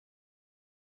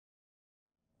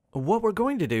What we're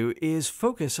going to do is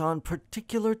focus on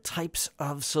particular types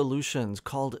of solutions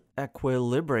called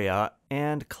equilibria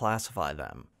and classify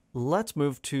them. Let's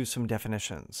move to some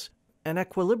definitions. An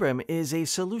equilibrium is a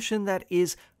solution that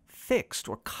is fixed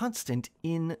or constant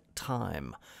in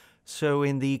time. So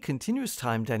in the continuous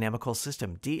time dynamical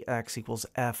system, dx equals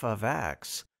f of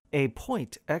x, a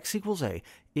point x equals a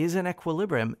is an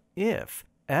equilibrium if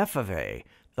f of a,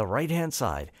 the right-hand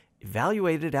side,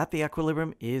 evaluated at the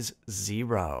equilibrium is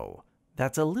 0.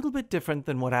 That's a little bit different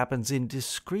than what happens in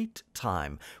discrete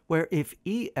time, where if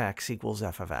ex equals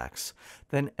f of x,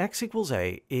 then x equals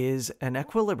a is an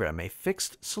equilibrium, a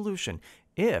fixed solution,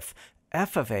 if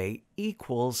f of a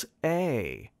equals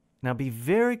a. Now be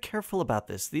very careful about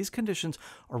this. These conditions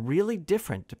are really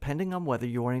different depending on whether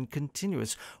you are in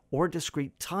continuous or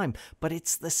discrete time, but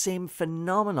it's the same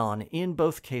phenomenon in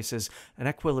both cases. An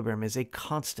equilibrium is a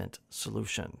constant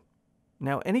solution.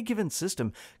 Now, any given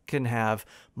system can have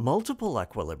multiple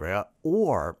equilibria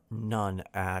or none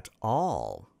at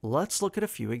all. Let's look at a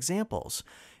few examples.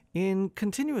 In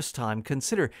continuous time,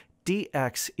 consider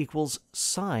dx equals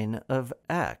sine of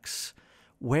x.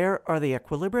 Where are the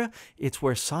equilibria? It's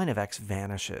where sine of x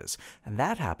vanishes, and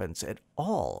that happens at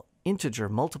all integer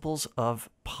multiples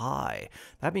of pi.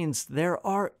 That means there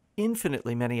are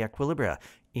infinitely many equilibria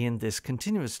in this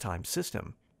continuous time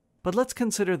system. But let's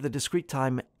consider the discrete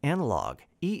time analog,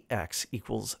 ex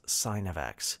equals sine of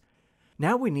x.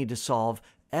 Now we need to solve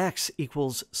x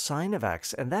equals sine of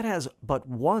x, and that has but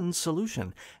one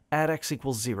solution, at x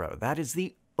equals 0. That is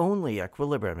the only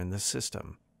equilibrium in this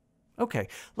system. Okay,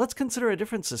 let's consider a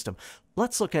different system.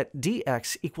 Let's look at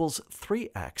dx equals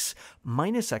 3x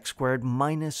minus x squared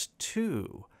minus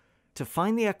 2. To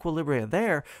find the equilibria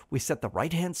there, we set the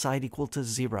right-hand side equal to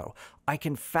 0. I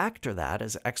can factor that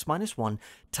as x minus 1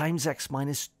 times x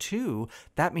minus 2.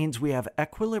 That means we have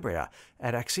equilibria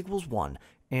at x equals 1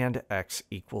 and x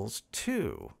equals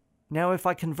 2. Now, if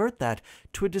I convert that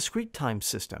to a discrete time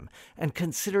system and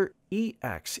consider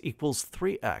ex equals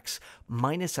 3x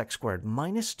minus x squared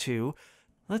minus 2,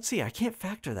 let's see, I can't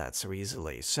factor that so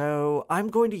easily. So I'm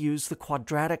going to use the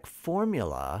quadratic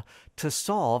formula to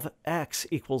solve x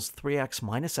equals 3x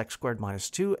minus x squared minus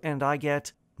 2, and I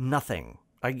get nothing.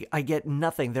 I get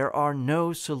nothing. There are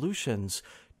no solutions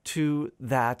to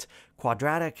that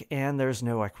quadratic, and there's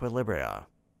no equilibria.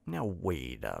 Now,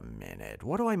 wait a minute.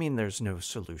 What do I mean there's no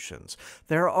solutions?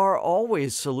 There are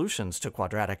always solutions to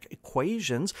quadratic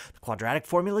equations. The quadratic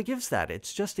formula gives that.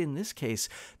 It's just in this case,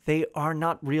 they are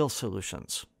not real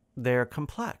solutions. They're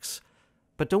complex.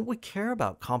 But don't we care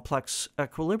about complex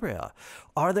equilibria?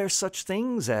 Are there such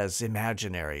things as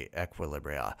imaginary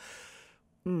equilibria?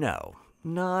 No,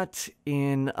 not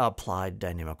in applied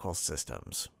dynamical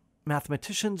systems.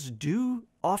 Mathematicians do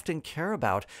often care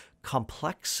about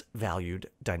complex valued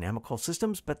dynamical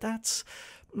systems, but that's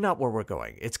not where we're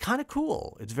going. It's kind of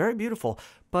cool. It's very beautiful,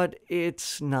 but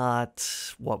it's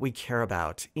not what we care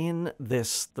about in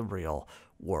the real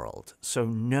world. So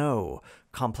no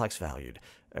complex valued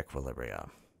equilibria.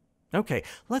 Okay,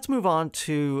 let's move on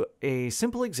to a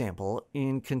simple example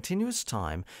in continuous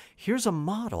time. Here's a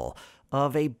model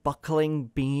of a buckling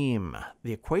beam.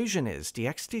 The equation is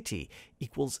dx dt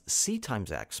equals c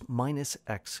times x minus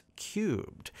x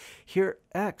cubed. Here,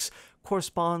 x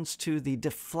corresponds to the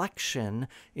deflection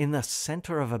in the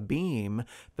center of a beam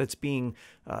that's being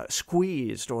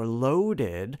squeezed or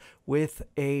loaded with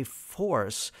a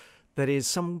force that is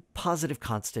some positive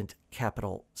constant,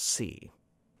 capital C.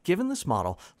 Given this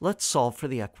model, let's solve for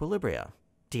the equilibria.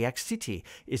 dx dt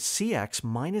is cx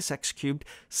minus x cubed.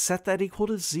 Set that equal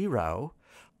to 0.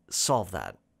 Solve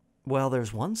that. Well,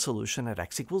 there's one solution at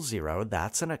x equals 0.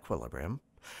 That's an equilibrium.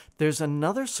 There's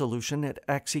another solution at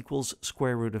x equals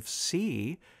square root of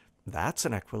c. That's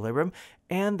an equilibrium.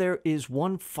 And there is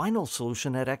one final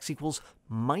solution at x equals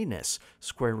minus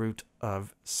square root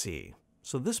of c.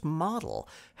 So this model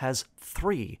has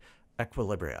 3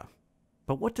 equilibria.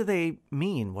 But what do they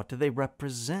mean? What do they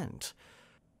represent?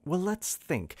 Well, let's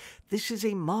think. This is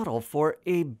a model for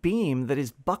a beam that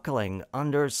is buckling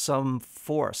under some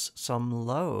force, some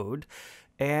load,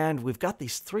 and we've got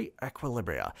these 3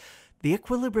 equilibria. The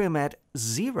equilibrium at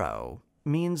 0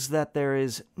 means that there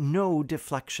is no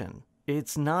deflection.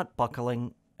 It's not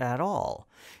buckling at all.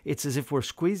 It's as if we're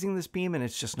squeezing this beam and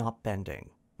it's just not bending.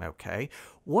 Okay,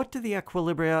 what do the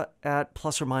equilibria at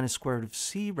plus or minus square root of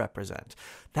c represent?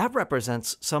 That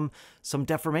represents some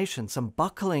deformation, some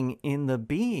buckling in the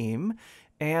beam,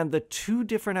 and the 2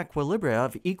 different equilibria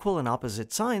of equal and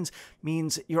opposite signs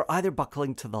means you're either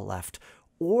buckling to the left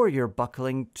or you're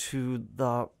buckling to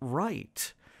the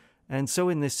right. And so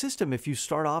in this system, if you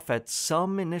start off at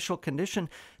some initial condition,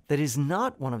 that is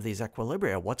not one of these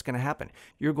equilibria, what's going to happen?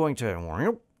 You're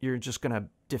just going to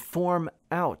deform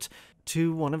out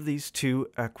to one of these two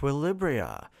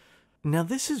equilibria. Now,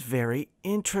 this is very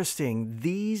interesting.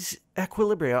 These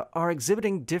equilibria are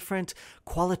exhibiting different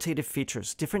qualitative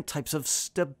features, different types of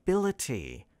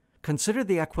stability. Consider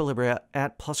the equilibria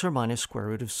at plus or minus square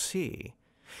root of c.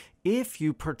 If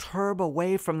you perturb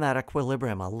away from that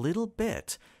equilibrium a little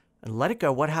bit and let it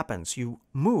go, what happens? You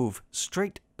move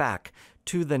straight back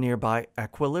to the nearby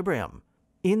equilibrium.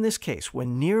 In this case,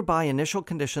 when nearby initial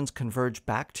conditions converge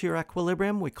back to your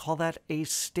equilibrium, we call that a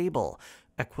stable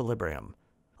equilibrium.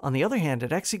 On the other hand,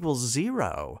 at x equals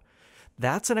 0,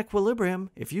 that's an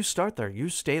equilibrium. If you start there, you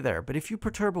stay there. But if you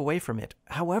perturb away from it,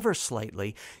 however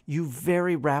slightly, you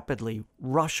very rapidly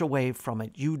rush away from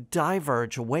it. You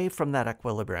diverge away from that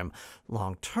equilibrium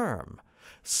long term.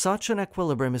 Such an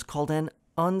equilibrium is called an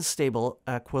unstable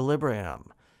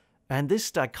equilibrium. And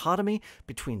this dichotomy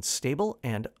between stable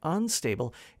and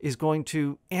unstable is going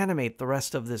to animate the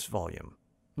rest of this volume.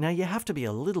 Now, you have to be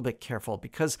a little bit careful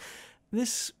because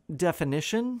this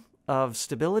definition of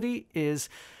stability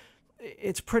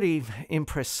it's pretty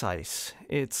imprecise.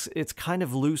 It's kind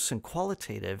of loose and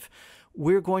qualitative.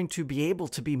 We're going to be able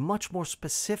to be much more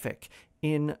specific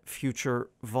in future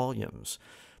volumes.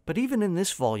 But even in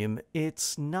this volume,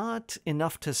 it's not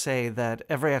enough to say that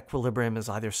every equilibrium is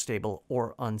either stable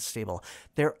or unstable.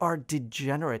 There are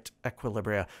degenerate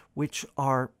equilibria, which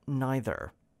are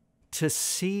neither. To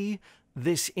see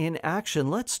this in action,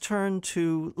 let's turn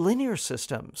to linear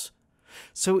systems.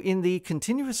 So in the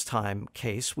continuous time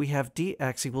case, we have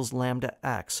dx equals lambda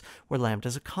x, where lambda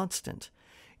is a constant.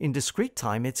 In discrete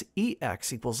time, it's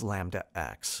ex equals lambda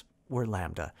x, where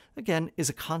lambda, again, is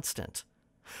a constant.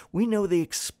 We know the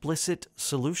explicit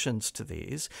solutions to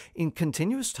these. In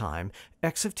continuous time,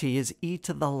 x of t is e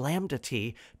to the lambda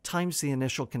t times the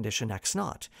initial condition x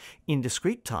naught. In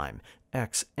discrete time,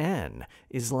 xn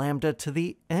is lambda to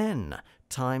the n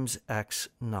times x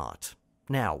naught.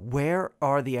 Now, where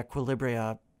are the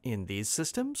equilibria in these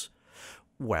systems?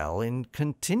 Well, in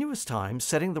continuous time,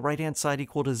 setting the right-hand side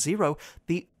equal to 0,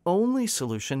 the only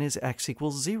solution is x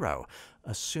equals 0,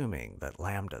 assuming that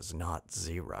lambda is not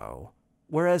 0.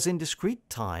 Whereas in discrete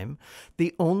time,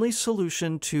 the only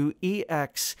solution to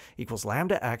ex equals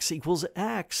lambda x equals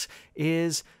x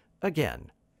is,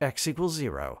 again, x equals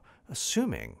 0,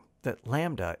 assuming that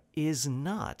lambda is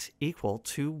not equal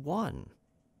to 1.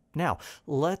 Now,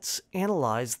 let's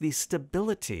analyze the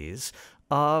stabilities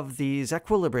of these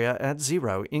equilibria at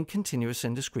 0 in continuous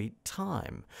and discrete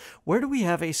time. Where do we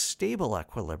have a stable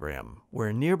equilibrium? Where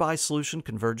a nearby solution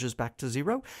converges back to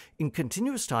 0? In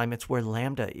continuous time, it's where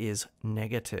lambda is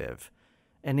negative.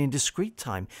 And in discrete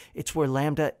time, it's where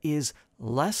lambda is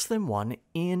less than 1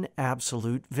 in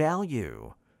absolute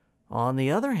value. On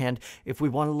the other hand, if we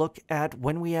want to look at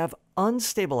when we have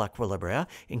unstable equilibria,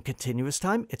 in continuous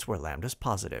time, it's where lambda is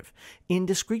positive. In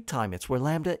discrete time, it's where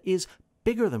lambda is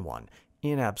bigger than 1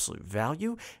 in absolute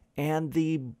value. And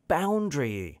the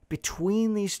boundary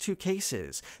between these two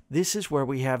cases, this is where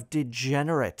we have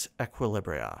degenerate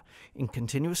equilibria. In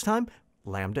continuous time,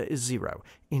 lambda is 0.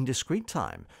 In discrete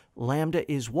time, lambda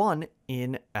is 1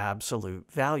 in absolute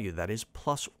value, that is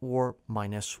plus or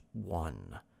minus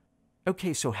 1.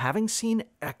 Okay, so having seen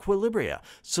equilibria,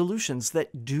 solutions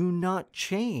that do not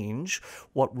change,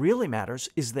 what really matters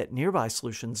is that nearby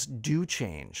solutions do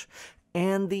change,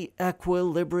 and the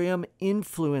equilibrium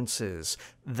influences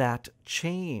that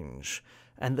change.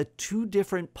 And the two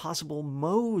different possible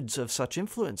modes of such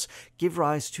influence give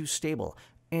rise to stable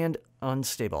and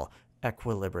unstable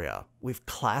equilibria. We've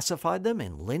classified them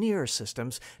in linear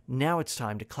systems. Now it's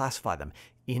time to classify them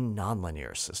in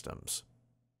nonlinear systems.